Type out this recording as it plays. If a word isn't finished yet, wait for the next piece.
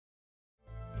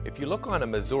If you look on a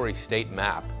Missouri state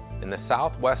map, in the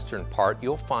southwestern part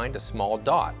you'll find a small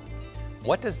dot.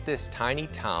 What does this tiny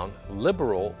town,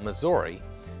 Liberal, Missouri,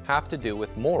 have to do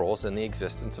with morals and the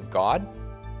existence of God?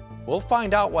 We'll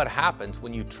find out what happens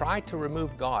when you try to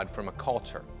remove God from a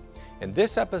culture. In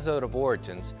this episode of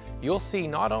Origins, you'll see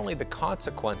not only the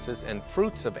consequences and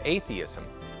fruits of atheism,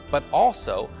 but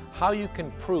also how you can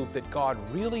prove that God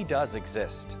really does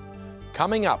exist.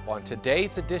 Coming up on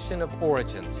today's edition of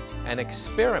Origins, an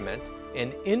experiment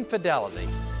in infidelity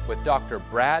with Dr.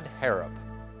 Brad Harrub.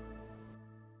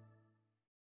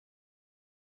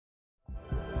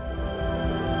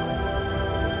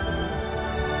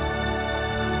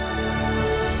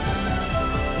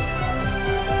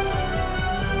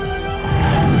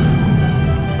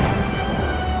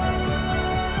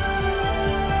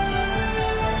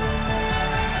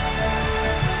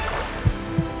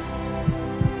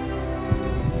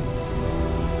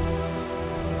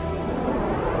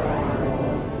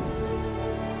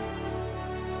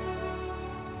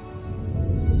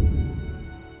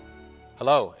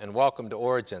 Hello and welcome to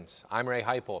Origins. I'm Ray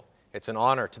Heiple. It's an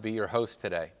honor to be your host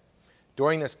today.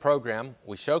 During this program,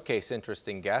 we showcase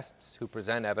interesting guests who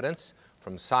present evidence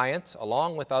from science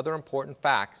along with other important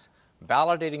facts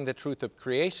validating the truth of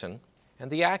creation and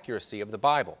the accuracy of the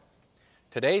Bible.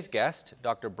 Today's guest,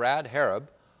 Dr. Brad Harrub,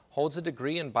 holds a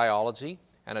degree in biology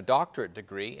and a doctorate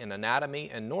degree in anatomy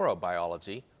and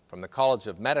neurobiology from the College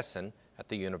of Medicine at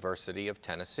the University of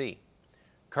Tennessee.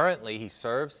 Currently, he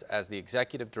serves as the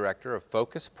executive director of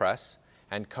Focus Press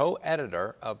and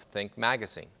co-editor of Think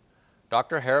magazine.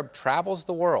 Dr. Harrub travels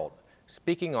the world,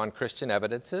 speaking on Christian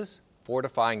evidences,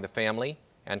 fortifying the family,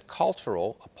 and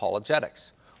cultural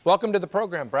apologetics. Welcome to the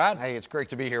program, Brad. Hey, it's great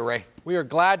to be here, Ray. We are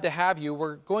glad to have you.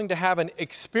 We're going to have an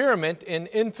experiment in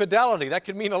infidelity. That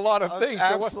could mean a lot of things.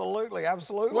 Absolutely,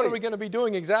 absolutely. What are we going to be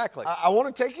doing exactly? I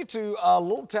want to take you to a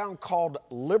little town called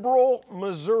Liberal,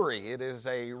 Missouri. It is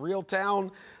a real town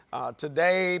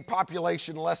today,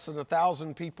 population less than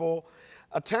 1,000 people.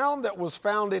 A town that was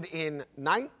founded in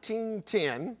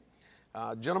 1910.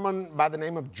 A gentleman by the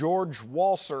name of George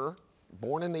Walser,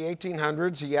 born in the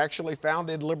 1800s. He actually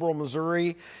founded Liberal,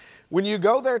 Missouri. When you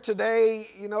go there today,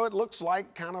 you know, it looks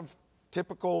like kind of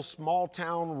typical small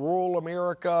town, rural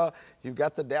America. You've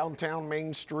got the downtown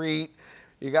Main Street.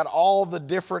 You got all the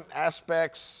different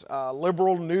aspects,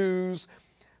 liberal news.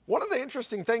 One of the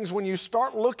interesting things when you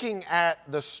start looking at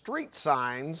the street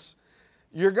signs,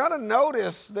 you're going to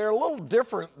notice they're a little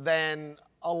different than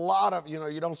a lot of,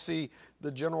 you don't see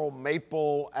the general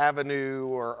Maple Avenue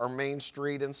or Main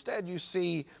Street. Instead, you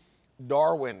see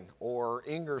Darwin or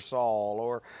Ingersoll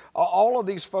or all of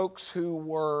these folks who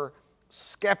were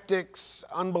skeptics,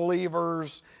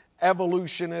 unbelievers,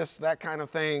 evolutionists, that kind of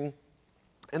thing.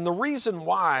 And the reason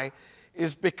why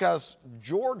is because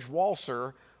George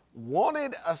Walser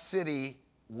wanted a city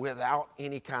without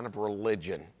any kind of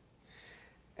religion.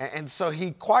 And so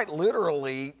he quite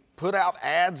literally put out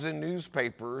ads in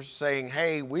newspapers saying,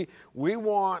 hey, we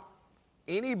want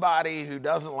anybody who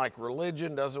doesn't like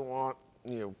religion, doesn't want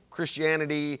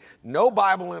Christianity, no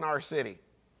Bible in our city.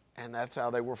 And that's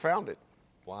how they were founded.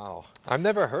 Wow. I've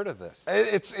never heard of this.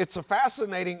 It's a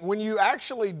fascinating, when you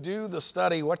actually do the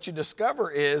study, what you discover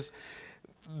is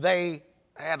they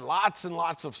had lots and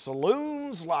lots of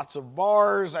saloons, lots of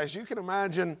bars. As you can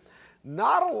imagine,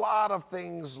 not a lot of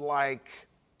things like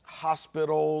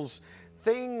hospitals,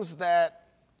 things that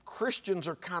Christians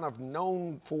are kind of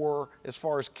known for as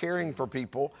far as caring for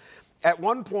people. At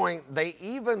one point, they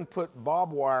even put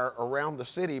barbed wire around the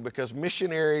city because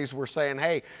missionaries were saying,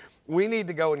 hey, we need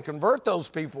to go and convert those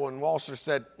people. And Walser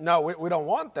said, no, we don't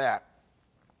want that.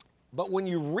 But when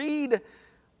you read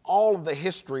all of the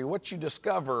history, what you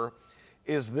discover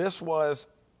is this was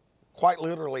quite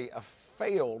literally a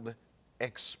failed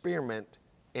experiment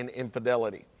in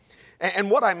infidelity. And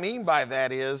what I mean by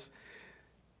that is,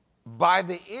 by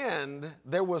the end,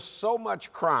 there was so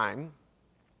much crime,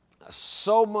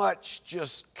 so much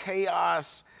just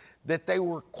chaos that they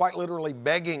were quite literally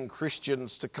begging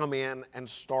Christians to come in and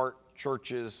start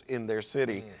churches in their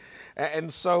city.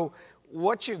 And so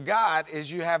what you got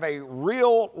is you have a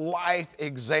real life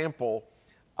example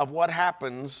of what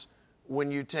happens when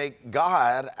you take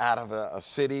God out of a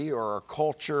city or a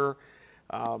culture.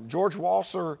 George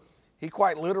Walser, he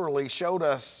quite literally showed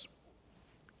us,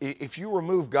 if you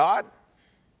remove God,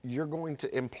 you're going to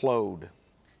implode.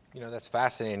 That's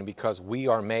fascinating because we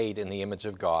are made in the image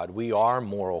of God. We are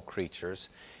moral creatures.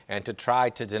 And to try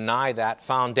to deny that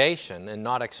foundation and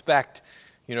not expect,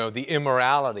 the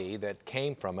immorality that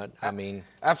came from it, I mean.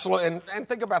 Absolutely. And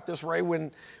think about this, Ray,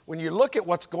 when you look at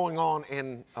what's going on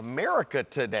in America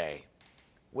today,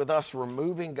 with us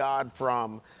removing God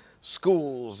from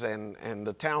schools and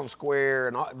the town square.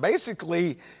 And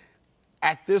basically,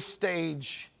 at this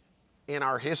stage in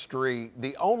our history,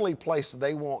 the only place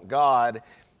they want God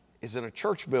is in a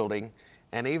church building.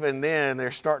 And even then,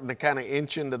 they're starting to kind of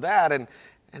inch into that. And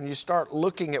you start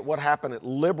looking at what happened at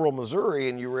Liberal, Missouri,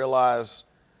 and you realize,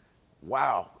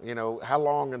 wow, you know, how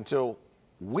long until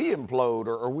we implode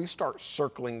or we start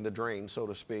circling the drain, so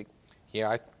to speak? Yeah,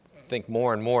 I think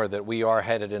more and more that we are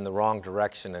headed in the wrong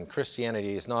direction, and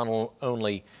Christianity is not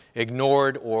only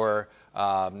ignored or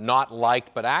not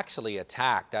liked, but actually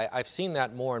attacked. I've seen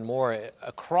that more and more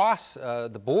across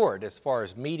the board as far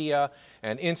as media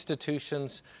and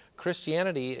institutions.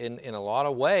 Christianity, in a lot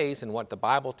of ways, and what the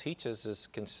Bible teaches, is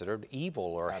considered evil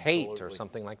or hate or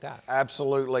something like that.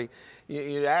 Absolutely.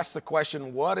 You ask the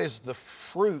question, what is the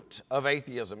fruit of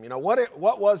atheism? You know,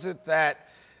 what was it that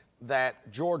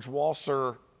George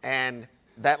Walser and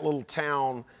that little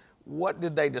town, what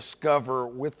did they discover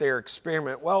with their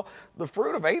experiment? Well, the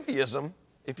fruit of atheism,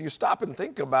 if you stop and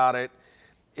think about it,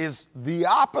 is the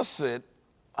opposite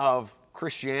of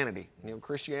Christianity. You know,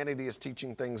 Christianity is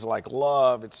teaching things like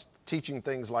love. It's teaching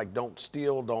things like don't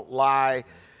steal, don't lie.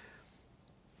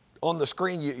 On the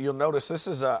screen, you'll notice this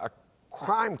is a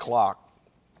crime clock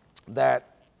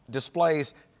that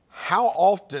displays how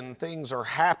often things are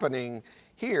happening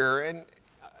here. And,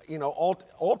 you know,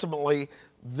 ultimately,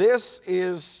 this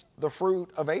is the fruit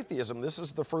of atheism. This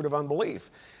is the fruit of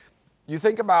unbelief. You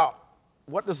think about,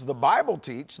 what does the Bible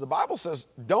teach? The Bible says,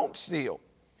 don't steal.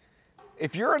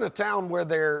 If you're in a town where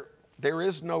there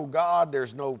is no God,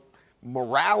 there's no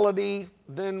morality,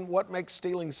 then what makes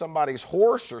stealing somebody's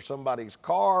horse or somebody's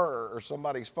car or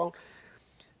somebody's phone?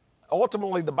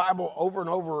 Ultimately, the Bible over and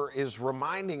over is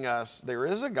reminding us there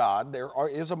is a God,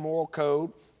 is a moral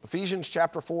code. Ephesians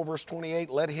chapter 4, verse 28,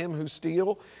 let him who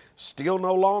steal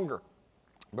no longer,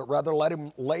 but rather let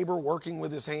him labor, working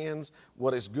with his hands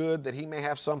what is good, that he may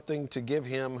have something to give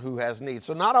him who has need.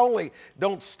 So not only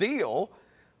don't steal,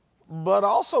 but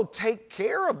also take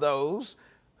care of those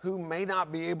who may not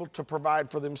be able to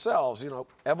provide for themselves. You know,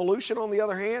 evolution, on the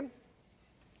other hand,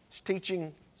 is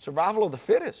teaching survival of the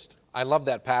fittest. I love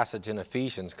that passage in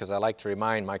Ephesians because I like to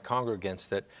remind my congregants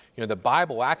that, you know, the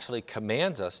Bible actually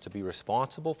commands us to be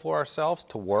responsible for ourselves,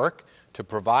 to work, to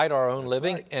provide our own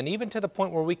living, right, and even to the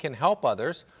point where we can help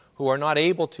others who are not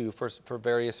able to for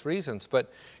various reasons.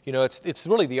 But, you know, it's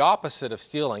really the opposite of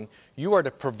stealing. You are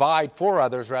to provide for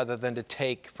others rather than to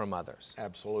take from others.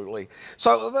 Absolutely.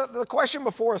 So the question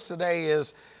before us today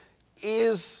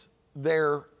is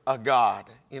there a God?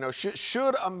 You know,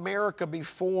 should America be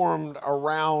formed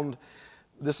around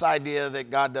this idea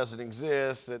that God doesn't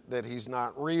exist, that he's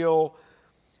not real?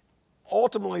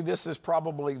 Ultimately, this is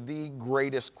probably the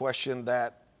greatest question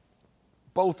that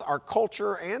both our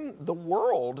culture and the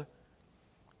world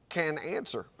can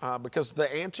answer, because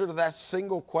the answer to that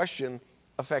single question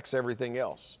affects everything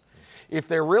else. If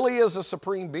there really is a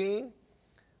supreme being,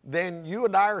 then you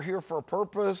and I are here for a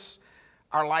purpose.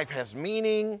 Our life has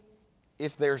meaning.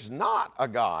 If there's not a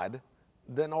God,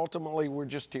 then ultimately we're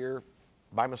just here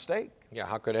by mistake. Yeah,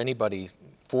 how could anybody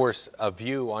force a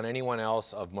view on anyone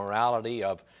else of morality,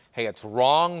 of, hey, it's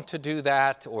wrong to do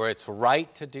that, or it's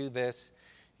right to do this?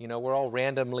 You know, we're all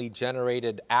randomly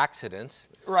generated accidents.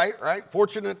 Right.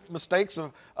 Fortunate mistakes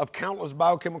of countless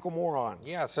biochemical morons.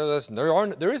 Yeah, so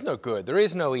there is no good, there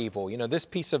is no evil. You know, this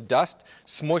piece of dust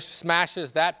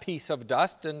smashes that piece of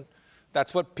dust, and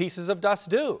that's what pieces of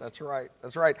dust do. That's right.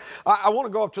 I want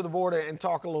to go up to the board and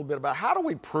talk a little bit about how do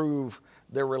we prove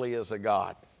there really is a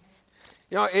God?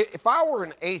 You know, if I were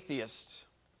an atheist,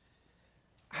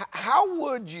 how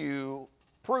would you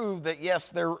prove that, yes,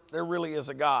 there really is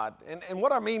a God? And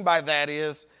what I mean by that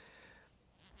is,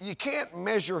 you can't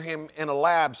measure him in a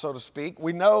lab, so to speak.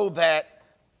 We know that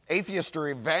atheists are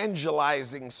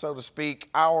evangelizing, so to speak,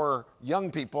 our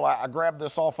young people. I grabbed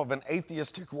this off of an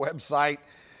atheistic website.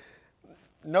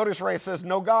 Notice Ray says,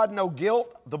 no God, no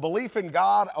guilt. The belief in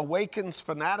God awakens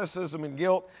fanaticism and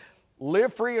guilt.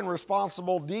 Live free and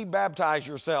responsible. Debaptize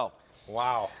yourself.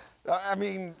 Wow. I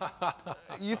mean,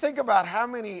 you think about how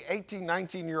many 18,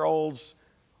 19-year-olds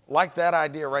like that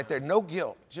idea right there. No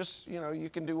guilt. Just, you know, you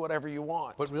can do whatever you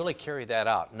want. But really carry that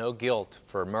out. No guilt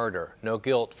for murder. No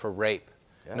guilt for rape.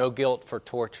 Yeah. No guilt for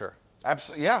torture.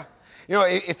 Absolutely, yeah. You know,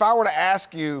 if I were to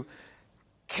ask you,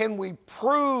 can we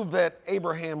prove that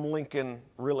Abraham Lincoln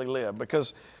really lived?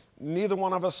 Because neither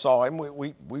one of us saw him.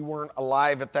 We weren't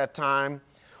alive at that time.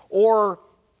 Or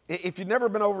if you've never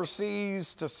been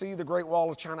overseas to see the Great Wall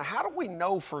of China, how do we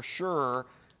know for sure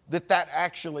that that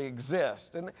actually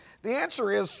exists? And the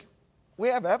answer is, we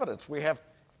have evidence. We have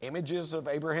images of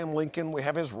Abraham Lincoln. We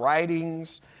have his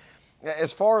writings.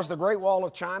 As far as the Great Wall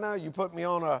of China, you put me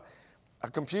on a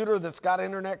computer that's got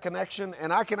internet connection,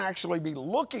 and I can actually be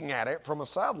looking at it from a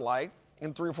satellite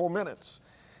in 3 or 4 minutes.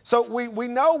 So we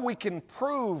know we can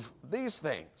prove these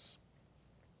things.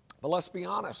 But let's be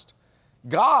honest.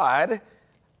 God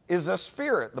is a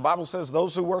spirit. The Bible says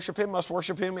those who worship him must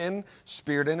worship him in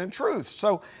spirit and in truth.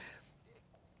 So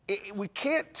we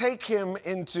can't take him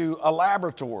into a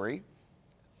laboratory.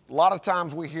 A lot of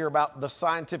times we hear about the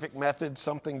scientific method,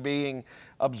 something being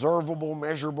observable,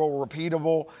 measurable,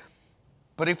 repeatable.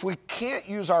 But if we can't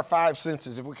use our 5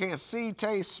 senses, if we can't see,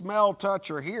 taste, smell, touch,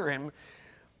 or hear him,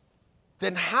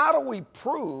 then how do we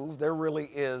prove there really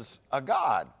is a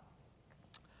God?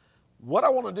 What I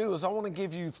want to do is I want to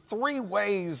give you 3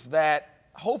 ways that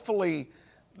hopefully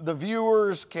the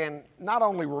viewers can not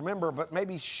only remember, but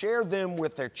maybe share them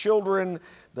with their children,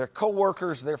 their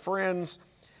coworkers, their friends.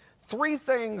 3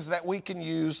 things that we can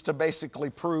use to basically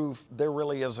prove there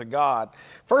really is a God.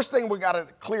 First thing we got to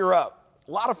clear up.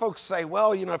 A lot of folks say,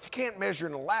 well, you know, if you can't measure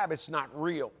in a lab, it's not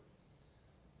real.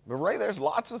 But Ray, there's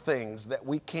lots of things that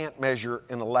we can't measure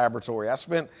in a laboratory. I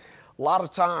spent a lot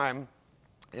of time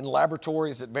in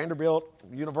laboratories at Vanderbilt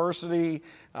University,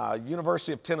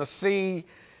 University of Tennessee.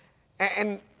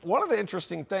 And one of the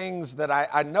interesting things that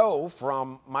I know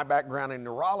from my background in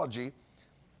neurology,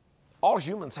 all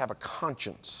humans have a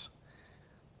conscience.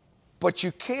 But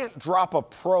you can't drop a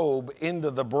probe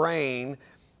into the brain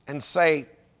and say,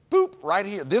 boop, right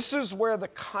here. This is where the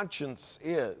conscience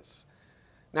is.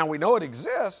 Now, we know it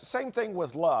exists. Same thing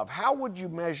with love. How would you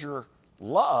measure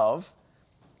love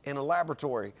in a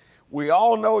laboratory? We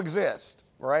all know exists,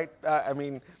 right? I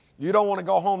mean, you don't want to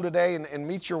go home today and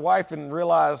meet your wife and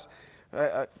realize,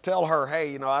 tell her,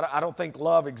 hey, you know, I don't think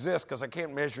love exists because I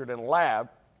can't measure it in a lab.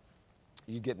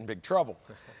 You get in big trouble.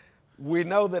 We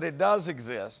know that it does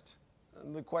exist.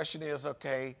 And the question is,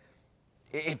 okay,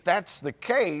 if that's the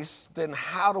case, then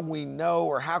how do we know,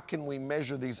 or how can we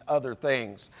measure these other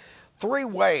things? 3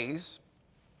 ways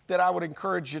that I would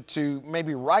encourage you to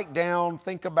maybe write down,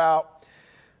 think about.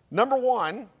 Number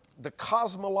 1, the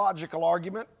cosmological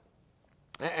argument.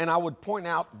 And I would point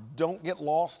out, don't get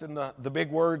lost in the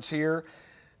big words here.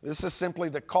 This is simply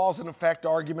the cause and effect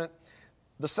argument.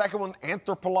 The second one,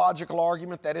 anthropological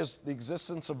argument, that is the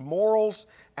existence of morals.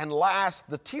 And last,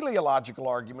 the teleological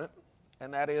argument,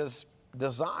 and that is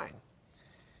design.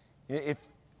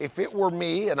 If it were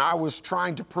me and I was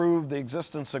trying to prove the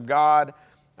existence of God,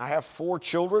 I have 4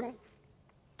 children,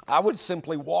 I would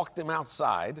simply walk them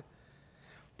outside,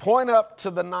 point up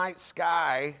to the night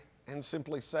sky, and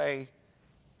simply say,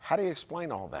 how do you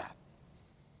explain all that?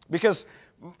 Because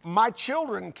my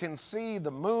children can see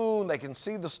the moon, they can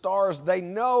see the stars, they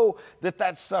know that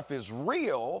that stuff is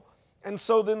real. And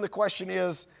so then the question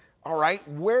is, all right,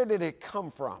 where did it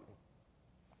come from?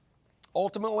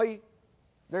 Ultimately,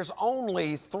 there's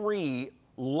only 3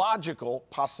 logical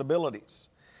possibilities.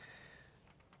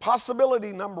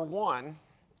 Possibility number 1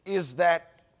 is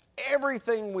that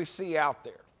everything we see out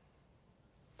there,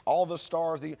 all the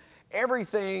stars,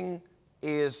 everything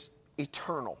is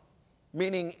eternal,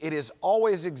 meaning it has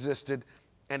always existed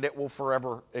and it will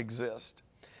forever exist.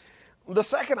 The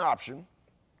second option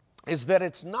is that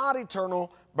it's not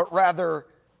eternal, but rather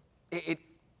it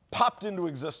popped into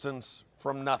existence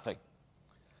from nothing.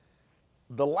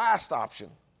 The last option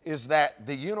is that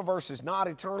the universe is not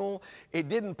eternal. It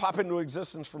didn't pop into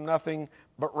existence from nothing,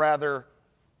 but rather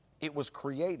it was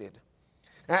created.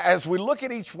 Now, as we look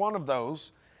at each one of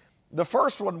those, the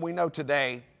first one we know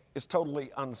today is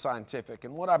totally unscientific.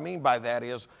 And what I mean by that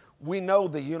is we know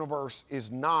the universe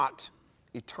is not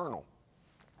eternal.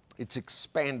 It's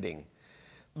expanding.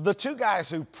 The 2 guys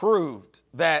who proved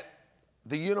that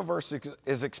the universe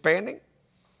is expanding,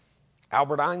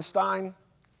 Albert Einstein,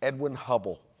 Edwin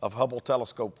Hubble of Hubble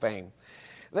telescope fame.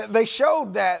 They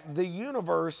showed that the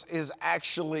universe is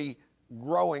actually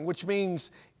growing, which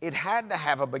means it had to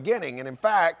have a beginning. And in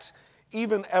fact,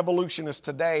 even evolutionists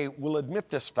today will admit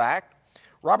this fact.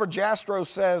 Robert Jastrow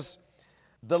says,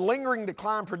 the lingering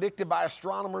decline predicted by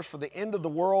astronomers for the end of the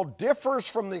world differs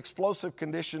from the explosive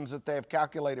conditions that they have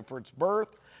calculated for its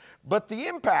birth, but the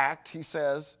impact, he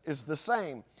says, is the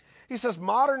same. He says,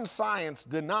 modern science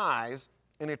denies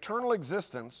an eternal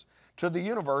existence to the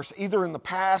universe, either in the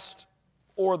past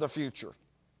or the future.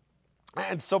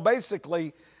 And so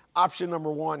basically, option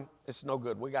number 1, it's no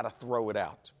good. We got to throw it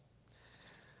out.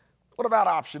 What about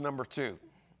option number 2?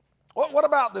 What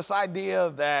about this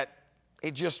idea that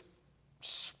it just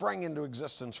sprang into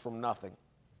existence from nothing?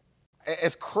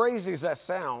 As crazy as that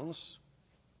sounds,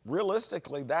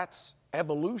 realistically, that's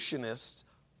evolutionists'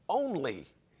 only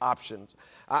options.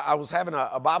 I was having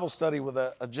a Bible study with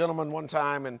a gentleman one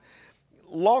time, and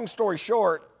long story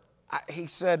short, he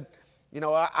said, you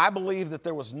know, I believe that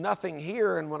there was nothing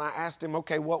here. And when I asked him,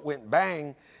 okay, what went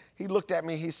bang? He looked at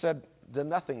me, he said, the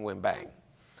nothing went bang.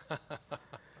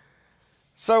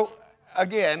 So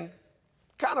again,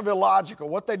 kind of illogical.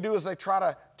 What they do is they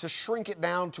try to shrink it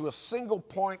down to a single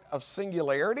point of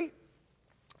singularity.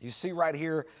 You see right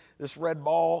here, this red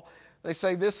ball. They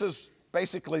say this is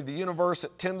basically the universe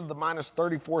at 10 to the minus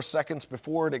 34 seconds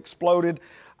before it exploded.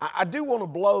 I do want to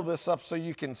blow this up so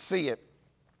you can see it.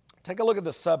 Take a look at the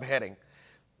subheading.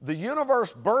 The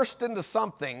universe burst into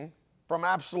something from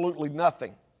absolutely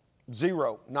nothing.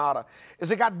 Zero, nada.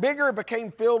 As it got bigger, it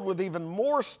became filled with even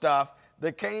more stuff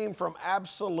that came from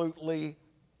absolutely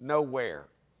nowhere.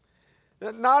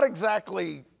 Not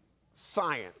exactly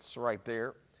science right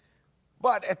there,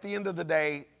 but at the end of the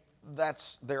day,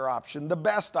 that's their option. The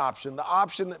best option, the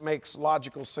option that makes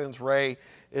logical sense, Ray,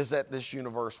 is that this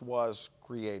universe was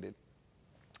created.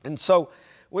 And so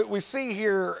we see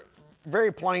here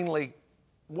very plainly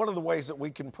one of the ways that we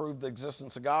can prove the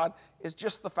existence of God is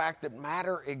just the fact that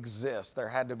matter exists. There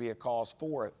had to be a cause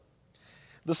for it.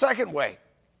 The second way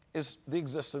is the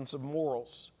existence of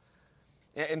morals.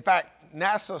 In fact,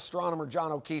 NASA astronomer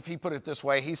John O'Keefe, he put it this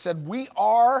way. He said, we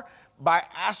are, by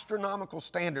astronomical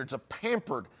standards, a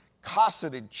pampered,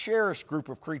 cosseted, cherished group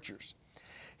of creatures.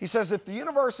 He says, if the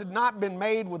universe had not been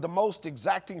made with the most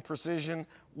exacting precision,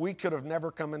 we could have never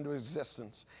come into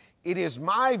existence. It is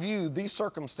my view these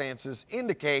circumstances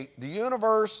indicate the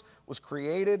universe was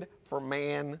created for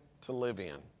man to live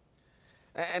in.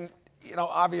 And, you know,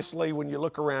 obviously when you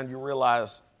look around, you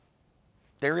realize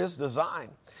there is design.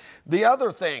 The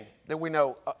other thing that we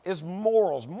know is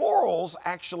morals. Morals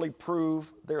actually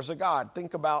prove there's a God.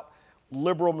 Think about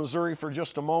liberal Missouri for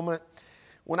just a moment.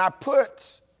 When I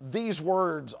put these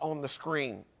words on the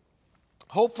screen,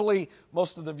 hopefully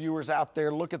most of the viewers out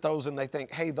there look at those and they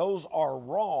think, hey, those are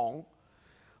wrong.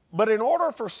 But in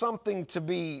order for something to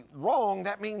be wrong,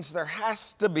 that means there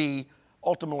has to be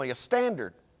ultimately a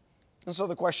standard. And so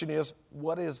the question is,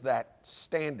 what is that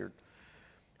standard?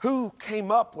 Who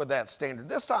came up with that standard?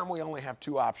 This time we only have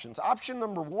two options. Option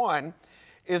number one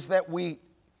is that we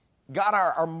got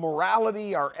our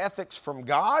morality, our ethics from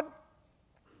God.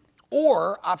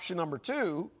 Or option number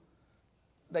two,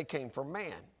 they came from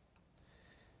man.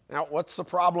 Now, what's the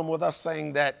problem with us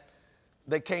saying that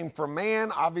they came from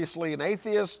man? Obviously, an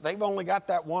atheist, they've only got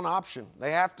that one option.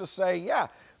 They have to say, yeah,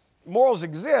 morals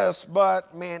exist,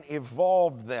 but man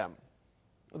evolved them.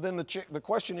 Then the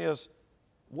question is,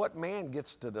 what man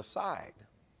gets to decide?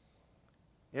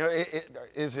 You know,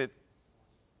 is it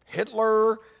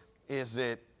Hitler? Is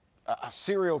it a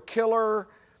serial killer?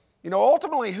 You know,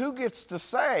 ultimately, who gets to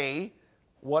say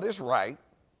what is right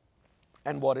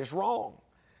and what is wrong?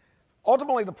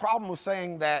 Ultimately, the problem with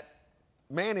saying that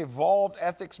man evolved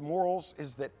ethics, morals,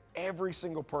 is that every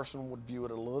single person would view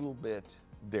it a little bit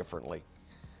differently.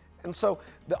 And so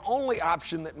the only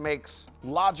option that makes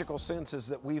logical sense is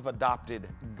that we've adopted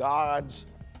God's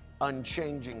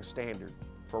unchanging standard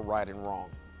for right and wrong.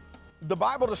 The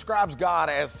Bible describes God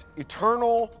as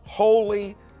eternal,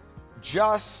 holy,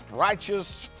 just,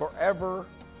 righteous, forever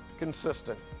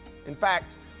consistent. In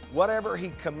fact, whatever He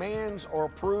commands or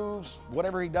approves,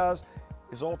 whatever He does,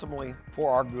 is ultimately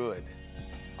for our good.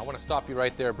 I want to stop you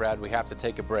right there, Brad. We have to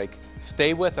take a break.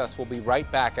 Stay with us. We'll be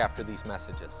right back after these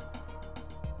messages.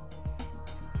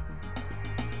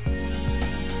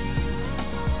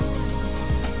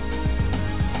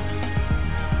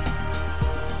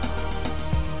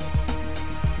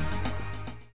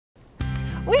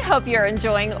 We hope you're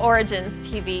enjoying Origins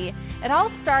TV. It all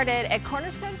started at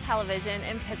Cornerstone Television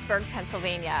in Pittsburgh,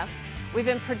 Pennsylvania. We've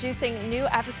been producing new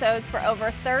episodes for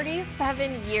over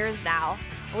 37 years now.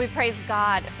 We praise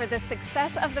God for the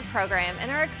success of the program and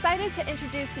are excited to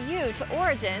introduce you to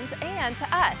Origins and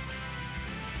to us.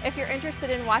 If you're interested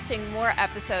in watching more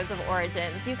episodes of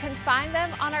Origins, you can find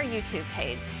them on our YouTube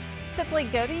page. Simply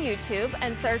go to YouTube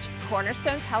and search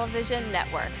Cornerstone Television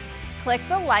Network. Click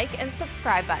the like and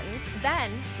subscribe buttons,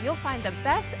 then you'll find the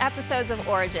best episodes of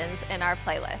Origins in our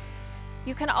playlist.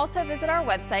 You can also visit our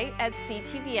website at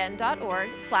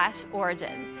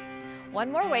ctvn.org/origins.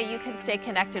 One more way you can stay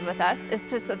connected with us is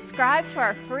to subscribe to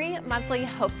our free monthly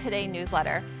Hope Today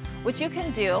newsletter, which you can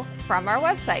do from our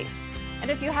website. And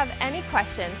if you have any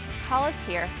questions, call us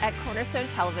here at Cornerstone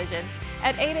Television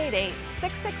at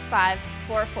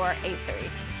 888-665-4483.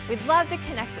 We'd love to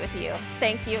connect with you.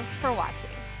 Thank you for watching.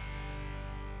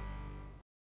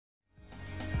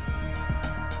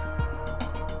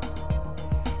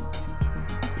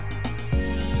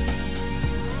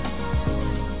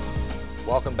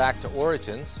 Welcome back to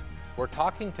Origins. We're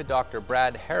talking to Dr.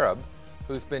 Brad Harrub,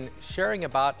 who's been sharing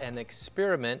about an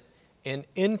experiment in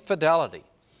infidelity.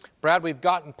 Brad, we've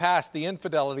gotten past the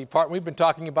infidelity part. We've been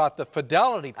talking about the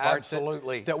fidelity part.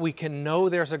 Absolutely. That we can know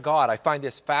there's a God. I find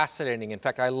this fascinating. In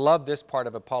fact, I love this part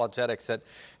of apologetics, that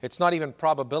it's not even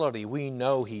probability. We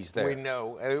know He's there. We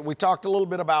know. We talked a little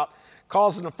bit about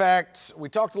cause and effect. We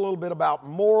talked a little bit about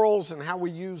morals and how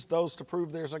we use those to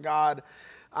prove there's a God.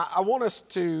 I want us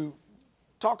to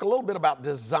talk a little bit about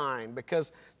design,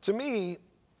 because to me,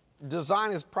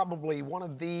 design is probably one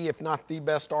of the, if not the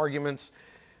best arguments.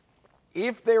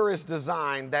 If there is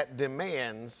design, that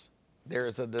demands there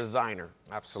is a designer.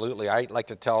 Absolutely. I like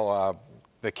to tell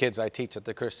the kids I teach at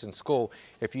the Christian school,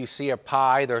 if you see a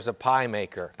pie, there's a pie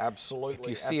maker. Absolutely. If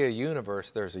you see a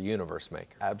universe, there's a universe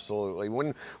maker. Absolutely.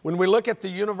 When we look at the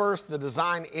universe, the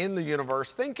design in the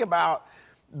universe, think about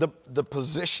the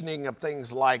positioning of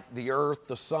things like the earth,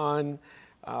 the sun,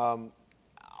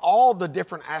 all the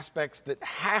different aspects that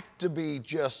have to be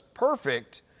just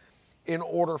perfect in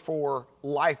order for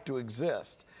life to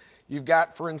exist. You've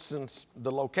got, for instance,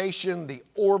 the location, the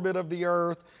orbit of the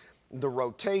earth, the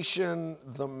rotation,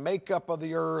 the makeup of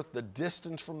the earth, the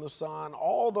distance from the sun.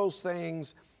 All those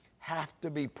things have to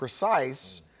be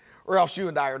precise, or else you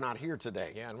and I are not here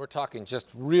today. Yeah, and we're talking just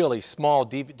really small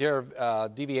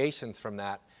deviations from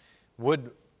that would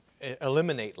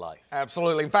eliminate life.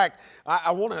 Absolutely. In fact, I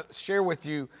want to share with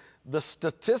you the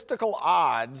statistical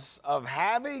odds of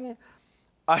having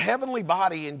a heavenly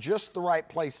body in just the right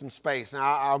place in space. Now,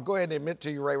 I'll go ahead and admit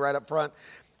to you, Ray, right up front,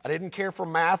 I didn't care for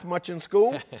math much in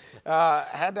school.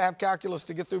 Had to have calculus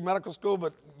to get through medical school,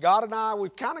 but God and I,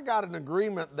 we've kind of got an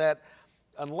agreement that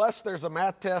unless there's a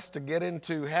math test to get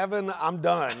into heaven, I'm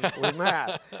done with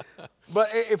math. But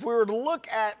if we were to look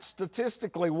at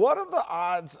statistically, what are the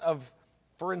odds of,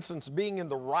 for instance, being in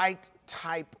the right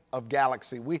type of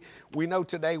galaxy? We know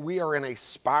today we are in a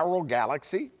spiral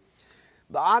galaxy.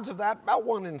 The odds of that, about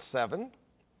 1 in 7.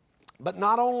 But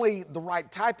not only the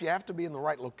right type, you have to be in the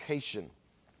right location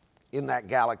in that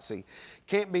galaxy.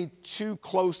 Can't be too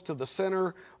close to the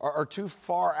center or too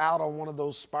far out on one of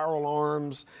those spiral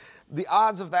arms. The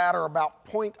odds of that are about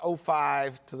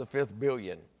 0.05 to the 5th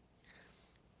billion.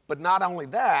 But not only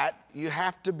that, you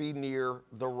have to be near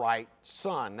the right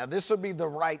sun. Now, this would be the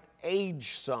right age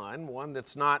sun, one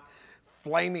that's not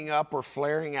flaming up or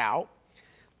flaring out.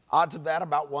 Odds of that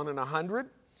about 1 in 100.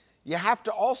 You have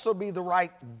to also be the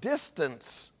right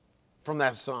distance from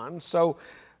that sun. So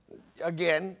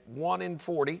again, 1 in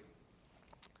 40.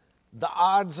 The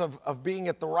odds of being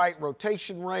at the right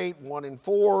rotation rate, 1 in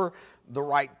 4. The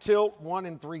right tilt, 1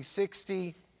 in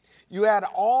 360. You add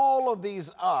all of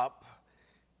these up,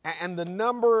 and the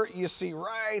number you see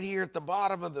right here at the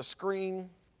bottom of the screen,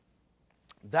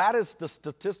 that is the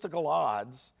statistical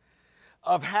odds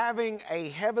of having a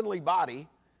heavenly body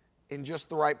in just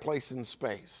the right place in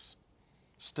space.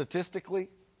 Statistically,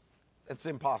 it's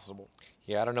impossible.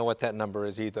 Yeah, I don't know what that number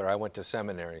is either. I went to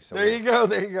seminary. So there you go,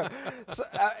 there you go. So,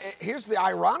 here's the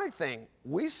ironic thing.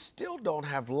 We still don't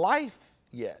have life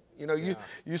yet. You know,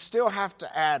 you still have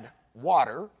to add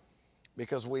water,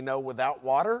 because we know without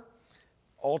water,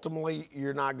 ultimately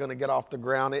you're not going to get off the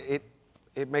ground.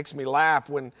 It makes me laugh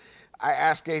when I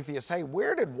ask atheists, hey,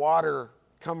 where did water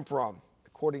come from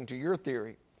according to your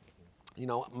theory? You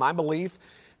know, my belief,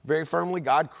 very firmly,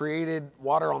 God created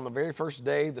water on the very first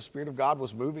day. The Spirit of God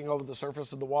was moving over the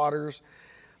surface of the waters.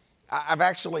 I've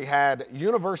actually had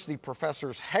university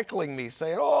professors heckling me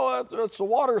saying, oh, that's a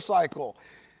water cycle.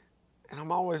 And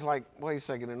I'm always like, wait a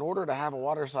second, in order to have a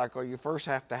water cycle, you first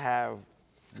have to have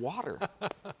water.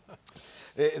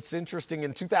 It's interesting,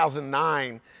 in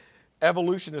 2009,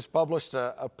 evolutionists published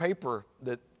a paper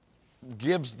that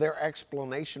gives their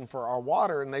explanation for our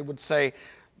water, and they would say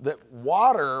that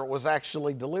water was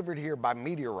actually delivered here by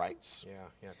meteorites.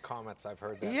 Yeah, comets, I've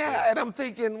heard that. Yeah, and I'm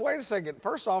thinking, wait a second.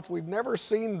 First off, we've never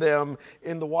seen them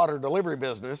in the water delivery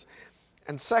business.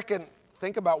 And second,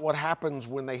 think about what happens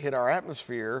when they hit our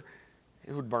atmosphere.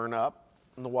 It would burn up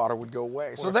and the water would go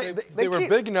away. Well, so they were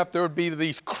big enough, there would be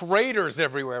these craters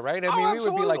everywhere, right? I mean, we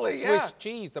would be like Swiss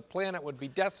cheese. The planet would be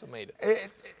decimated.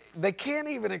 They can't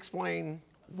even explain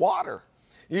water.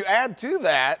 You add to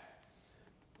that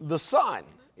the sun.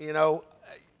 You know,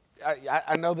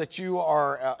 I know that you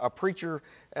are a preacher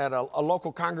at a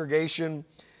local congregation.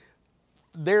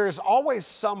 There's always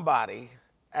somebody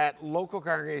at local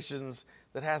congregations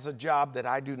that has a job that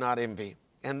I do not envy.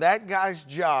 And that guy's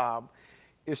job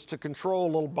is to control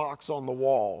a little box on the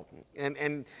wall.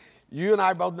 And you and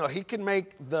I both know he can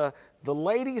make the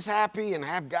ladies happy and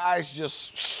have guys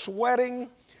just sweating,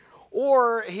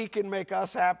 or he can make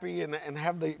us happy and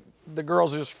have the the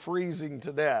girls just freezing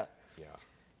to death. Yeah.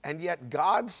 And yet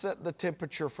God set the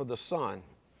temperature for the sun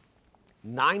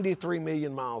 93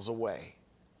 million miles away,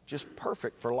 just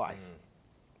perfect for life.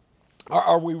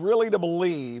 Are we really to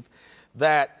believe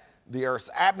that the Earth's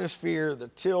atmosphere, the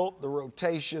tilt, the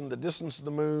rotation, the distance of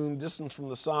the moon, distance from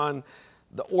the sun,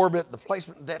 the orbit, the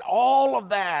placement, that all of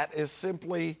that is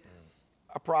simply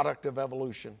a product of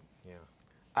evolution? Yeah.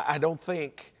 I don't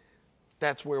think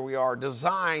that's where we are.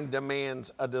 Design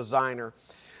demands a designer.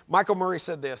 Michael Murray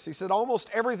said this. He said, almost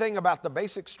everything about the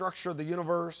basic structure of the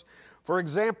universe, for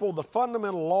example, the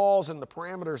fundamental laws and the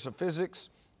parameters of physics,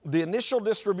 the initial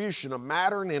distribution of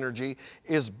matter and energy,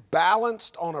 is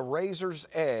balanced on a razor's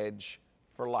edge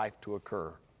for life to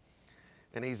occur.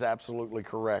 And he's absolutely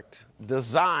correct.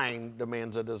 Design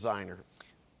demands a designer.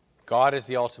 God is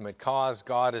the ultimate cause.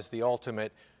 God is the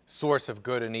ultimate source of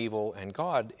good and evil, and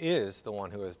God is the one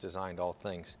who has designed all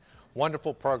things.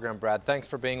 Wonderful program, Brad. Thanks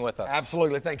for being with us.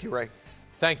 Absolutely. Thank you, Ray.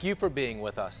 Thank you for being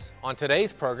with us. On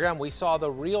today's program, we saw the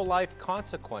real-life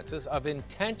consequences of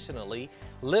intentionally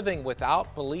living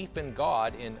without belief in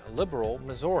God in liberal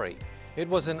Missouri. It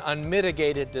was an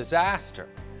unmitigated disaster.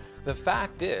 The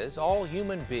fact is, all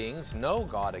human beings know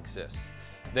God exists.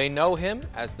 They know Him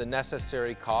as the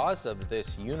necessary cause of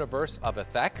this universe of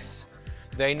effects.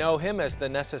 They know Him as the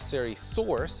necessary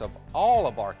source of all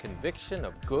of our conviction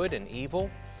of good and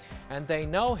evil. And they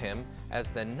know Him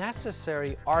as the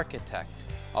necessary architect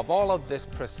of all of this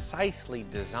precisely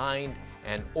designed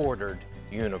and ordered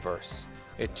universe.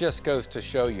 It just goes to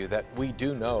show you that we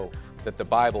do know that the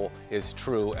Bible is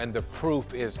true, and the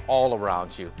proof is all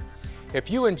around you. If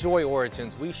you enjoy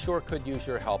Origins, we sure could use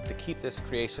your help to keep this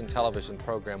Creation Television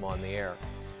program on the air.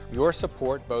 Your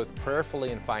support, both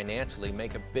prayerfully and financially,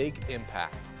 make a big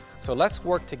impact. So let's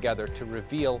work together to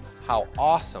reveal how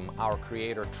awesome our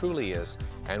Creator truly is,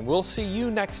 and we'll see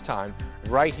you next time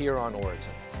right here on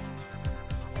Origins.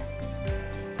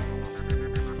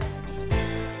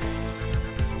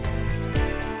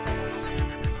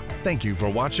 Thank you for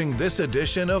watching this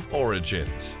edition of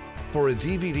Origins. For a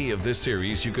DVD of this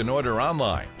series, you can order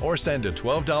online or send a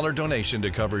 $12 donation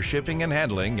to cover shipping and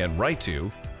handling and write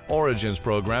to Origins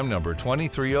Program number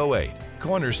 2308,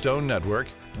 Cornerstone Network,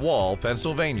 Wall,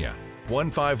 Pennsylvania,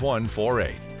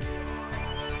 15148.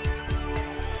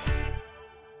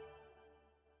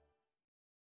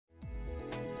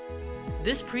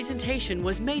 This presentation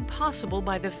was made possible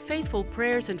by the faithful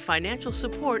prayers and financial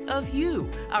support of you,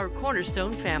 our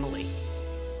Cornerstone family.